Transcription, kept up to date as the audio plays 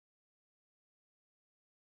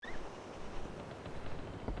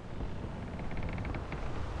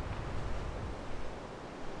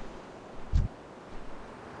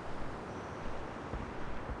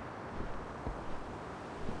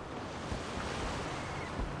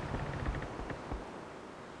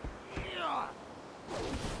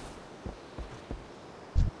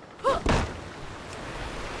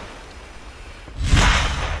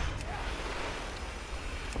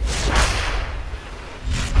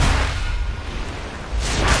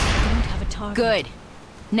target. Good.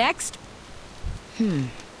 Next?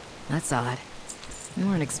 That's odd. We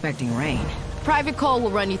weren't expecting rain. Private Cole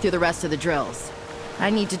will run you through the rest of the drills. I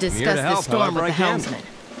need to discuss this storm with the helmsman.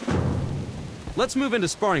 Let's move into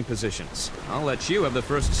sparring positions. I'll let you have the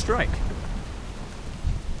first strike.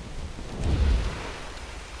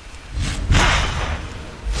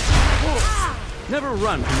 Never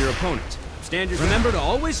run from your opponent. Remember to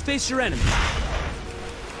always face your enemy.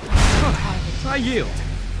 I yield.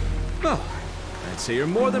 Oh, I'd say you're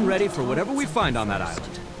more than ready for whatever we find on that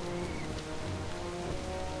island.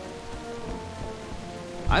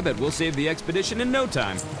 I bet we'll save the expedition in no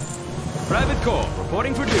time. Private Cole,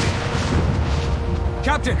 reporting for duty.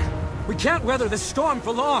 Captain, we can't weather this storm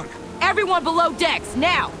for long. Everyone below decks,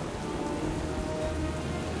 now!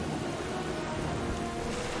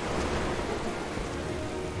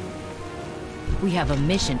 We have a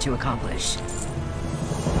mission to accomplish.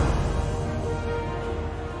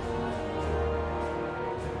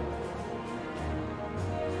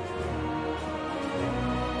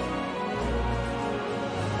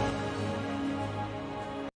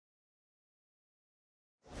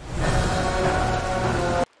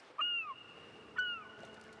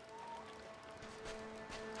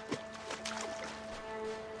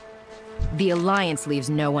 The Alliance leaves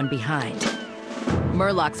no one behind.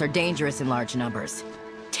 Murlocs are dangerous in large numbers.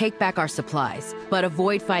 Take back our supplies, but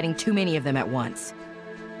avoid fighting too many of them at once.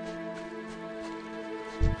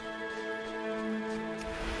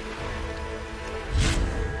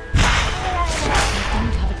 I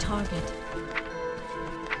don't have a target.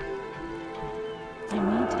 I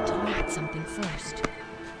need to target something first.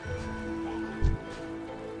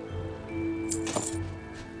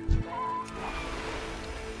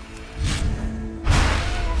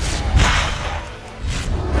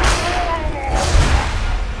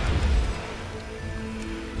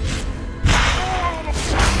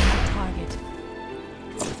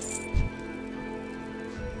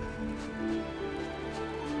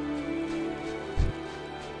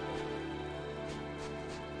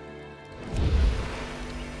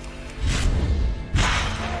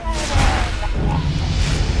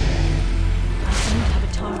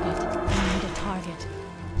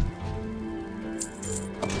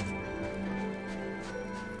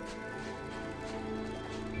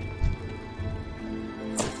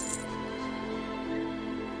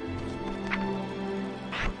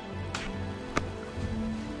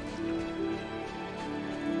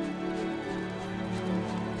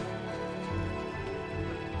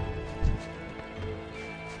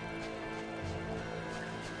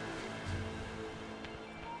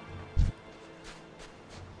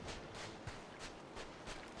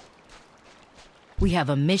 We have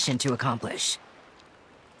a mission to accomplish.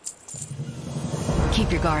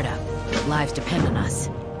 Keep your guard up. Lives depend on us.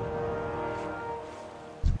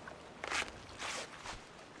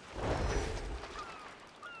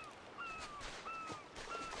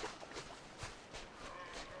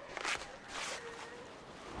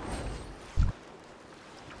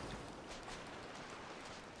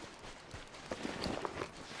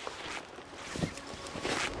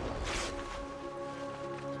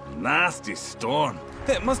 Nasty storm.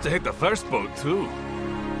 It must have hit the first boat, too.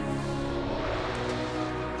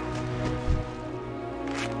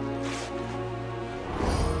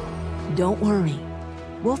 Don't worry.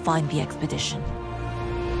 We'll find the expedition.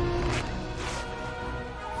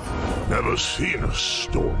 Never seen a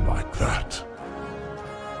storm like that.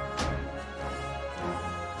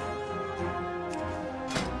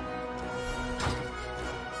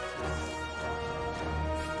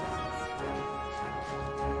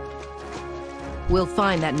 We'll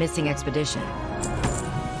find that missing expedition.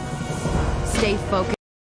 Stay focused.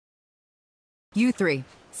 You three,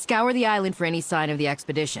 scour the island for any sign of the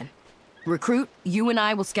expedition. Recruit, you and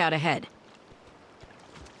I will scout ahead.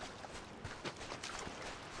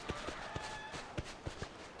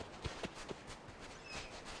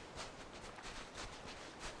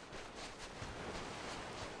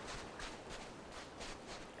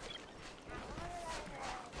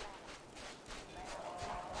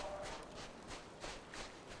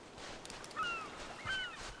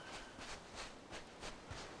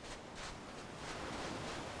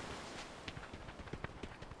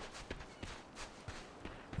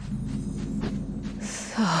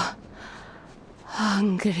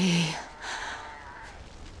 Hungry.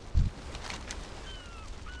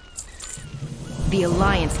 The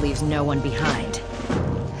Alliance leaves no one behind.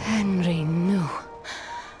 Henry knew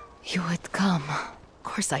you would come. Of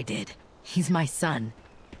course I did. He's my son.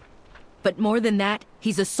 But more than that,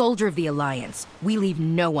 he's a soldier of the Alliance. We leave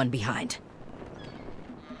no one behind.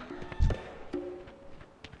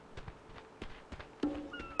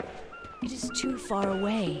 It is too far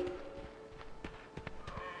away.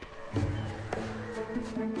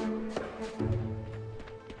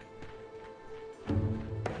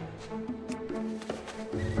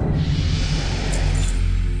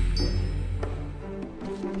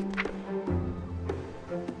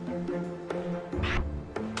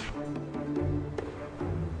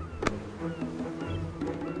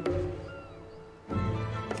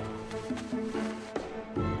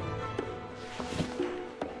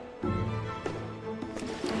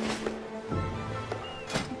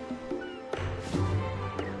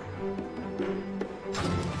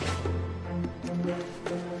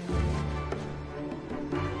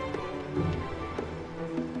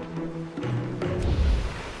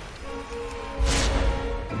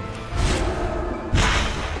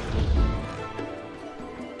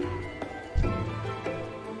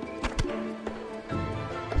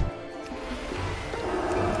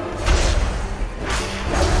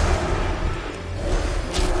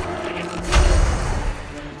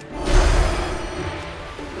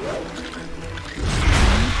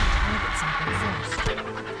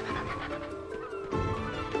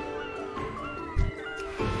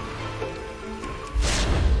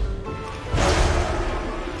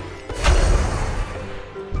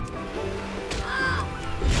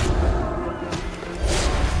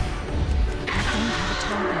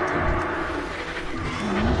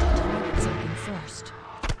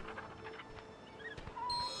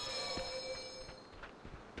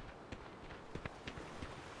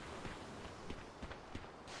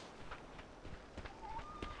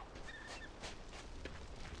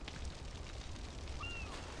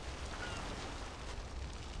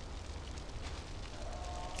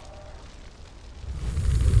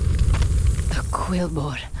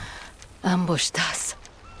 Quilbor ambushed us.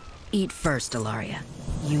 Eat first, Ilaria.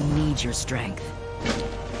 You need your strength.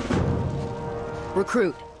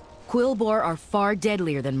 Recruit, Quilbor are far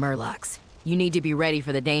deadlier than Murlocs. You need to be ready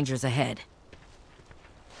for the dangers ahead.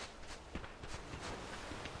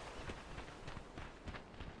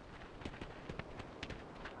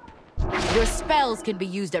 Your spells can be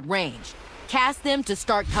used at range. Cast them to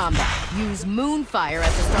start combat. Use Moonfire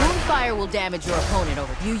at the start. Moonfire will damage your opponent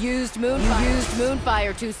over. You used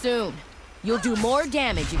Moonfire too soon. You'll do more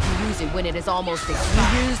damage if you use it when it is almost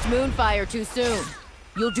expired. You used Moonfire too soon.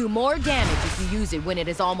 You'll do more damage if you use it when it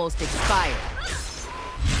is almost expired.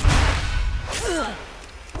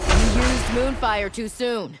 You used Moonfire too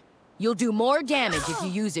soon. You'll do more damage if you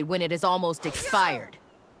use it when it is almost expired.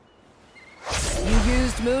 You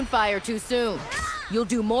used Moonfire too soon. You'll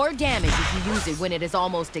do more damage if you use it when it is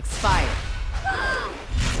almost expired.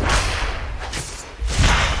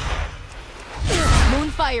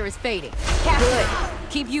 Moonfire is fading. Good.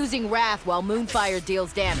 Keep using Wrath while Moonfire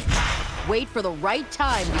deals damage. Wait for the right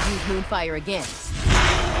time to use Moonfire again.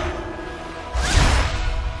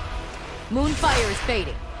 Moonfire is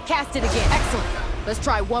fading. Cast it again. Excellent. Let's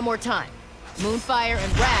try one more time. Moonfire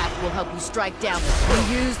and Wrath will help you strike down the...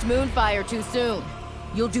 You used Moonfire too soon.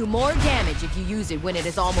 You'll do more damage if you use it when it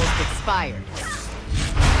is almost expired.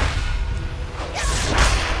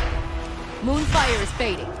 Moonfire is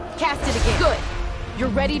fading. Cast it again. Good. You're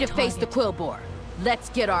ready to face the Quilbor. Let's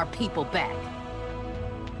get our people back.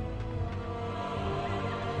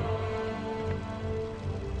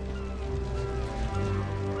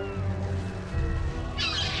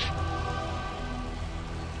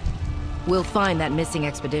 We'll find that missing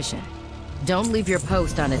expedition. Don't leave your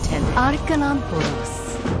post unattended.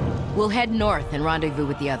 We'll head north and rendezvous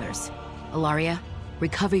with the others. Ilaria,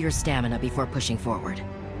 recover your stamina before pushing forward.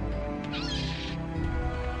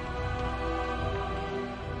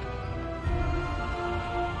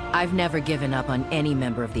 I've never given up on any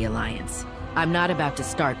member of the Alliance. I'm not about to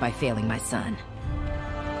start by failing my son.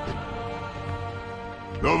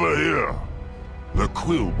 Over here. The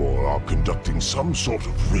Quilbor are conducting some sort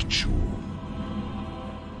of ritual.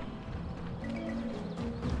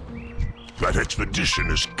 That expedition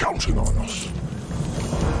is counting on us.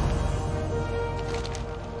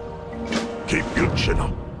 Keep your chin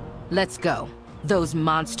up. Let's go. Those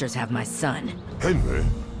monsters have my son. Henry?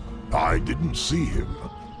 I didn't see him,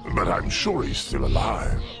 but I'm sure he's still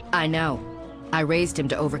alive. I know. I raised him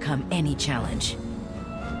to overcome any challenge.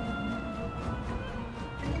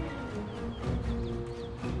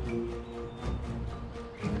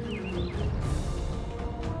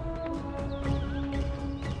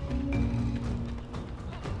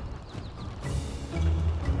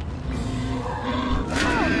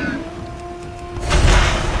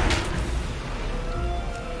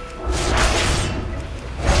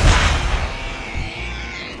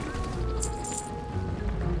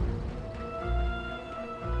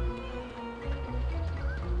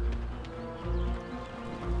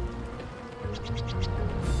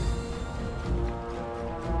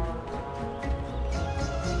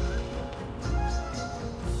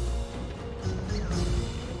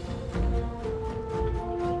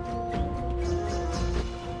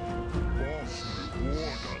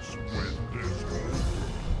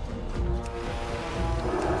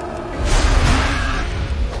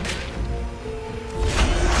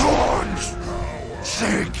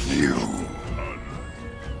 Thank you.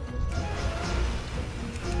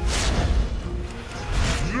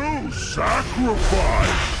 No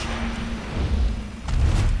sacrifice.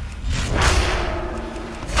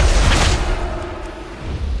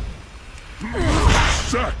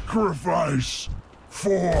 Sacrifice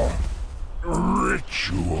for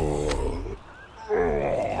ritual.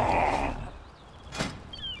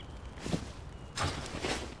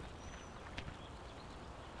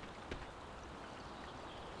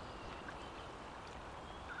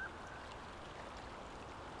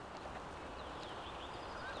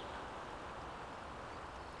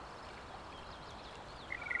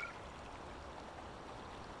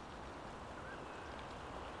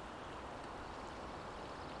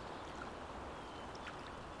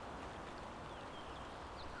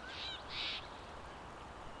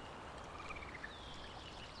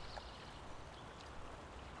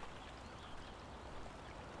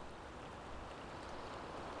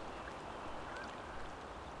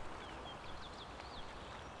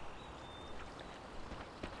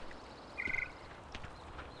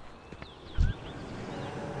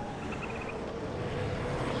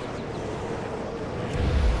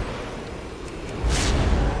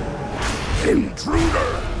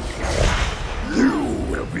 Intruder! You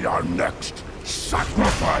will be our next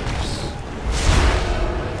sacrifice!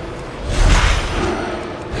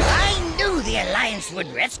 I knew the Alliance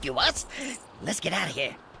would rescue us! Let's get out of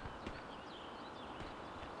here.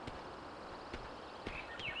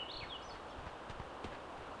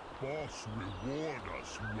 Boss, reward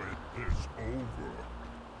us when this over.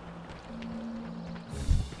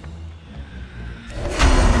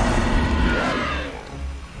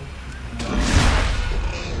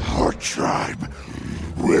 Our tribe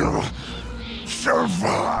will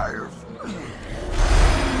survive.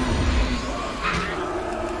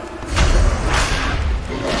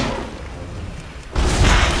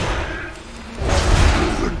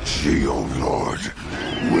 The Geolord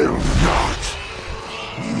will not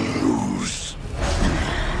lose.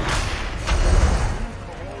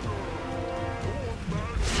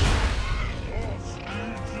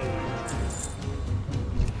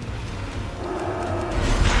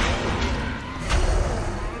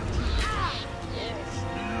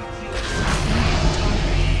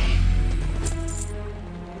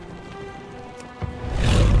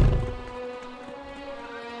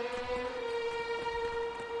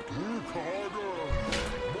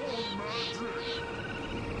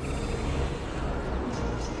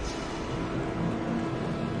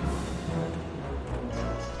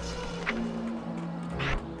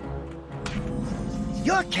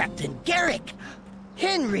 You're Captain Garrick,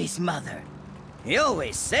 Henry's mother. He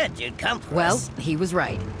always said you'd come for Well, us. he was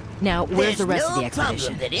right. Now, where's the rest of the There's no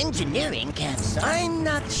expedition? problem that engineering can't solve. I'm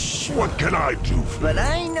not sure, What can I do for but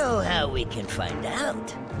I know how we can find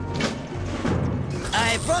out.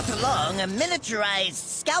 I brought along a miniaturized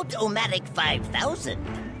Scout-O-Matic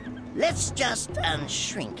 5000. Let's just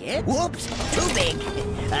unshrink it. Whoops, too big.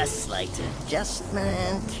 A slight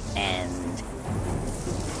adjustment, and...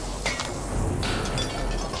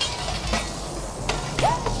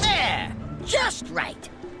 There! Just right.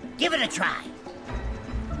 Give it a try.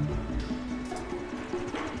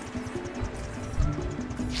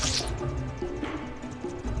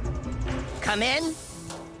 Come in.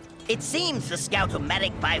 It seems the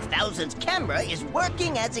Scout-O-Matic 5000's camera is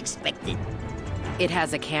working as expected. It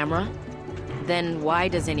has a camera? Then why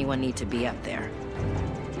does anyone need to be up there?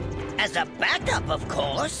 As a backup, of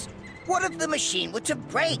course. What if the machine were to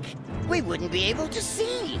break? We wouldn't be able to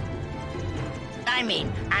see. I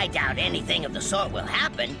mean, I doubt anything of the sort will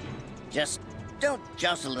happen. Just don't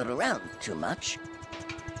jostle it around too much.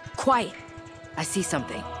 Quiet! I see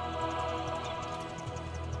something.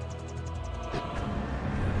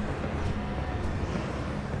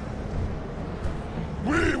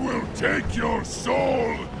 We will take your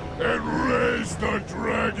soul and raise the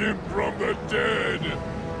dragon from the dead.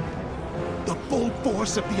 The full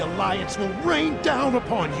force of the Alliance will rain down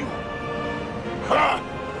upon you. Ha!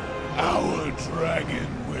 Our dragon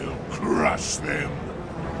will crush them.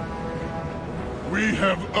 We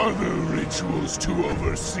have other rituals to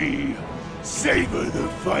oversee. Savor the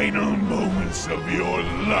final moments of your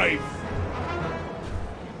life.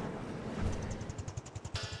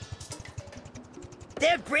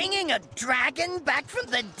 They're bringing a dragon back from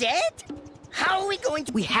the dead? How are we going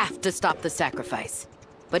to... We have to stop the sacrifice.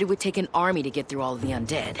 But it would take an army to get through all of the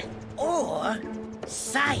undead. Or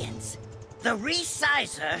science. The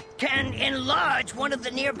resizer can enlarge one of the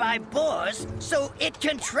nearby boars so it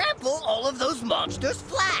can trample all of those monsters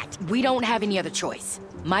flat. We don't have any other choice.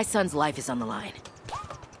 My son's life is on the line.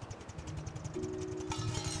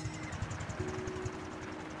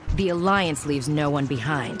 The Alliance leaves no one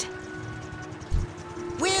behind.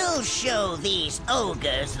 We'll show these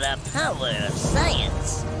ogres the power of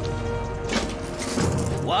science.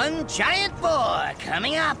 One giant boar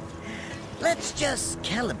coming up. Let's just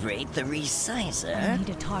calibrate the resizer. I need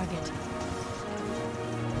a target.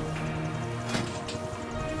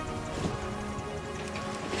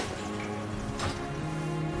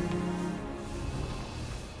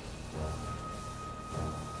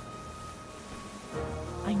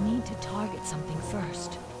 I need to target something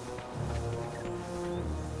first.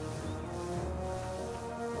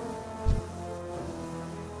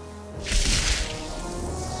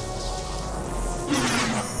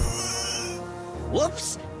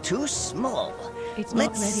 Whoops, too small. It's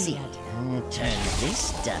not Let's ready see. yet. Turn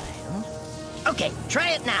this dial. Okay, try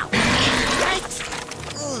it now. Yikes!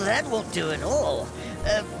 Oh, that won't do at all.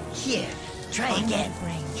 Here, try I'm again. out of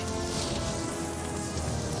range.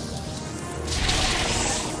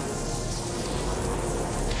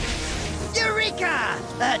 Eureka!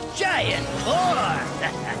 A giant boar!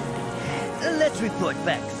 Let's report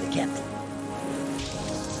back to the captain.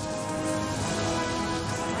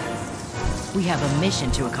 We have a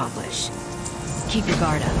mission to accomplish. Keep your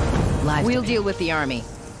guard up. We'll deal with the army.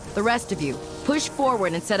 The rest of you, push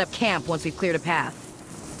forward and set up camp once we've cleared a path.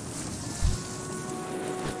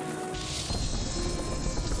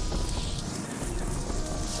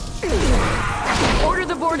 Order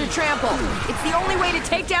the boar to trample. It's the only way to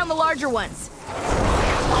take down the larger ones.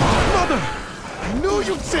 Mother! I knew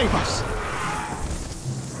you'd save us!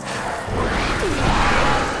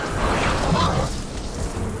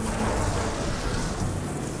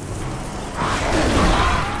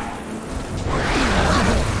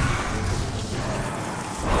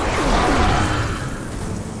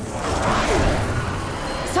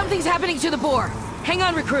 Something's happening to the boar. Hang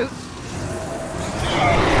on, recruit.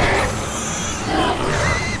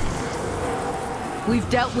 We've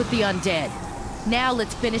dealt with the undead. Now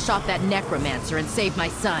let's finish off that necromancer and save my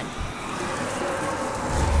son.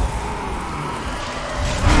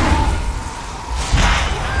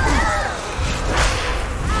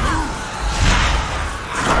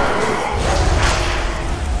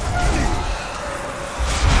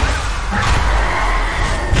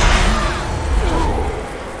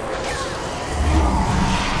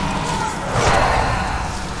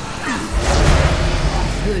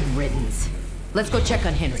 Good riddance. Let's go check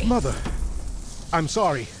on Henry. Mother, I'm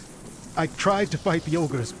sorry. I tried to fight the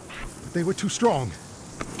ogres, but they were too strong.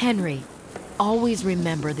 Henry, always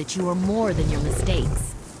remember that you are more than your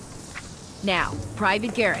mistakes. Now,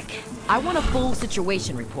 Private Garrick, I want a full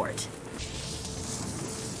situation report.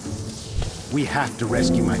 We have to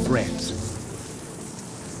rescue my friends.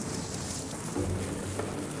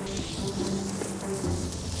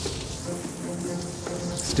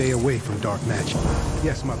 Stay away from dark magic.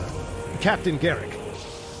 Yes, Mother. Captain Garrick.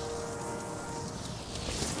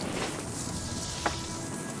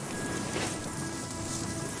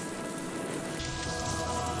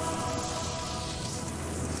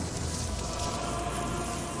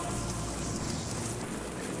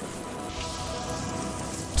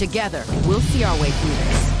 Together, we'll see our way through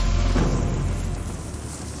this.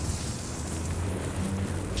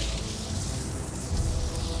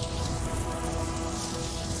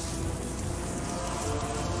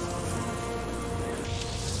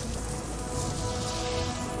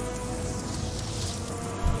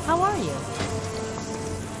 How are you?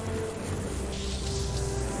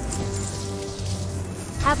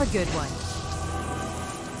 Have a good one.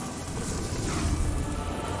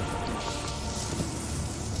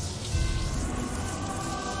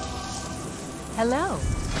 Hello.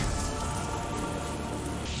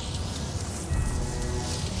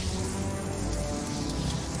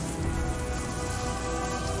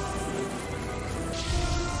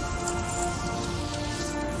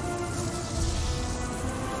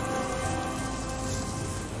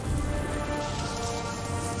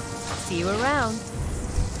 See you around.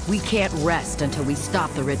 We can't rest until we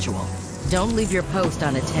stop the ritual. Don't leave your post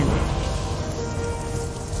unattended.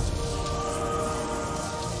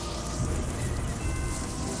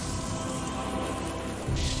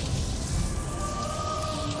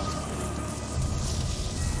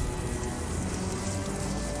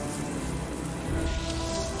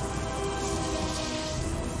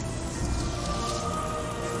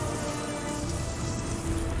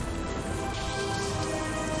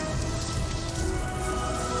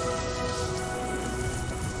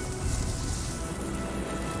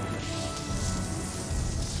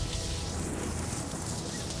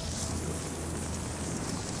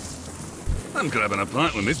 I'm grabbing a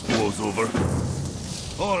plant when this blows over.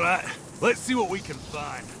 Alright, let's see what we can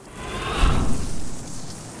find.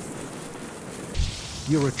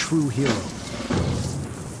 You're a true hero.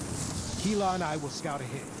 Keela and I will scout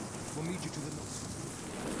ahead. We'll meet you to the north.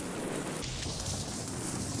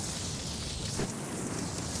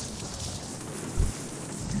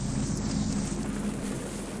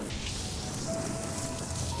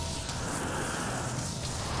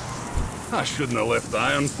 I shouldn't have left the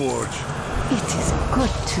Iron Forge. It is good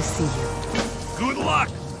to see you. Good luck!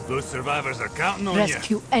 Those survivors are counting on you.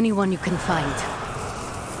 Rescue anyone you can find.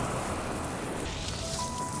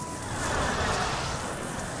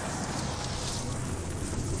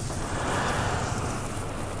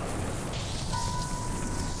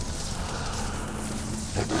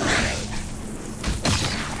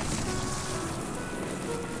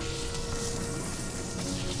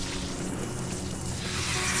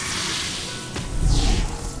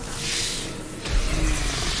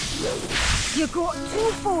 You got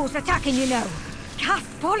two foes attacking you now. Cast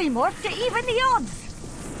polymorph to even the odds.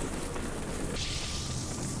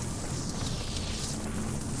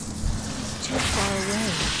 Too far away.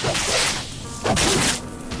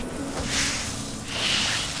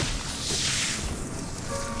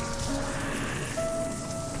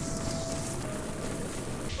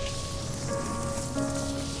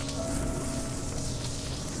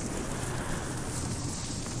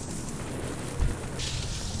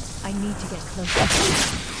 I need to get closer.